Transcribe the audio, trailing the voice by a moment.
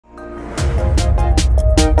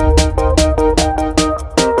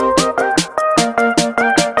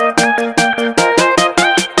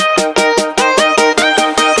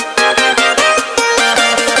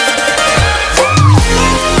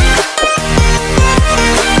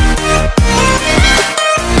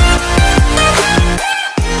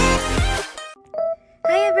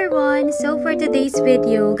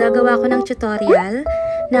ako ng tutorial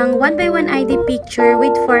ng 1x1 ID picture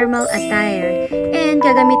with formal attire. And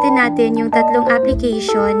gagamitin natin yung tatlong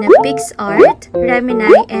application na PicsArt,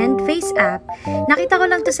 Nerniel, and FaceApp. Nakita ko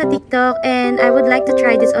lang to sa TikTok and I would like to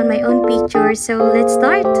try this on my own picture. So let's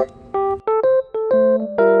start!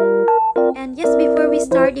 And yes, before we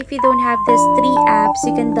start, if you don't have these 3 apps,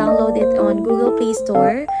 you can download it on Google Play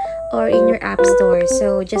Store or in your App Store.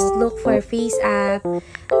 So just look for FaceApp,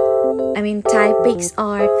 type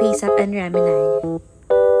PicsArt, FaceApp, and Nerniel.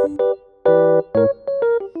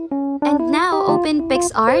 And now, open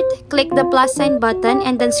PicsArt, click the plus sign button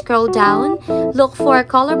and then scroll down. Look for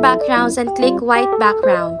color backgrounds and click white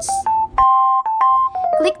backgrounds.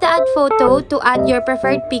 Click the add photo to add your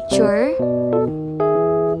preferred picture.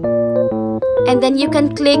 And then you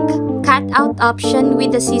can click cut out option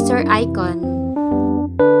with the scissor icon.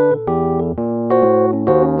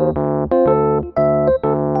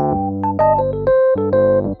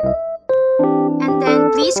 And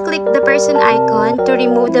then please click the person icon to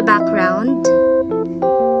remove the background.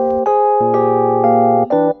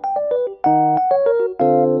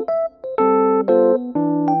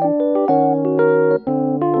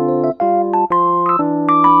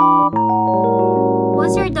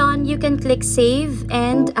 Once you're done, you can click save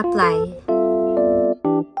and apply.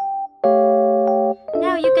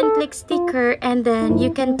 Now you can click sticker and then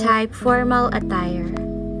you can type formal attire.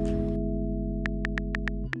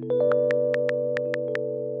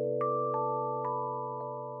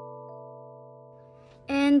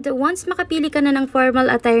 And once makapili ka na ng formal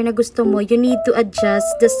attire na gusto mo, you need to adjust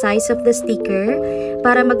the size of the sticker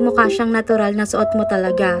para magmukha siyang natural na suot mo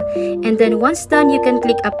talaga. And then once done, you can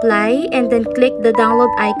click apply and then click the download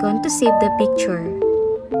icon to save the picture.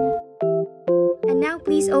 And now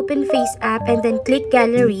please open FaceApp and then click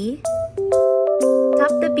gallery.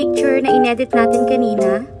 Tap the picture na inedit natin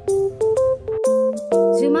kanina.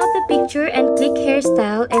 Zoom out the picture and click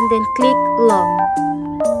hairstyle and then click long.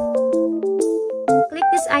 Click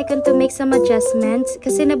this icon to make some adjustments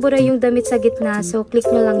kasi nabura yung damit sa gitna, so click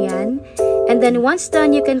nyo lang yan. And then once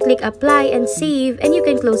done, you can click apply and save and you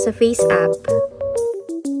can close the FaceApp.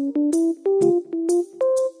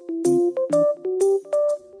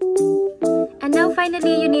 And now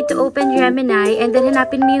finally, you need to open Nerniel and then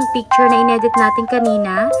hanapin mo yung picture na inedit natin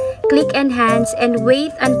kanina. Click enhance and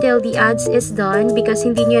wait until the ads is done because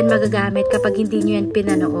hindi nyo yan magagamit kapag hindi nyo yan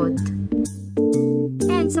pinanood.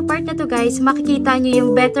 Sa part na to guys, makikita nyo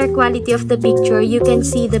yung better quality of the picture. You can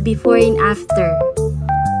see the before and after.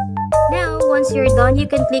 Now, once you're done, you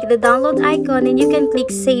can click the download icon and you can click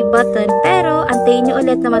save button. Pero, antayin nyo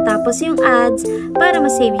ulit na matapos yung ads para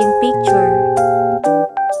ma-save yung picture.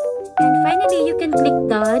 And finally, you can click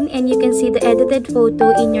done and you can see the edited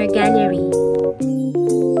photo in your gallery.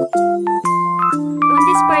 On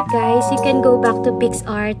this part guys, you can go back to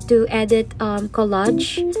PicsArt to edit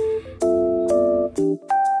collage.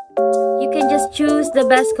 You can just choose the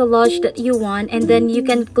best collage that you want and then you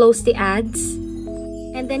can close the ads.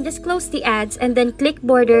 And then just close the ads and then click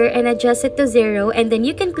border and adjust it to 0 and then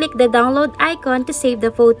you can click the download icon to save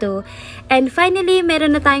the photo. And finally,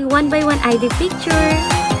 meron na tayong 1x1 ID picture.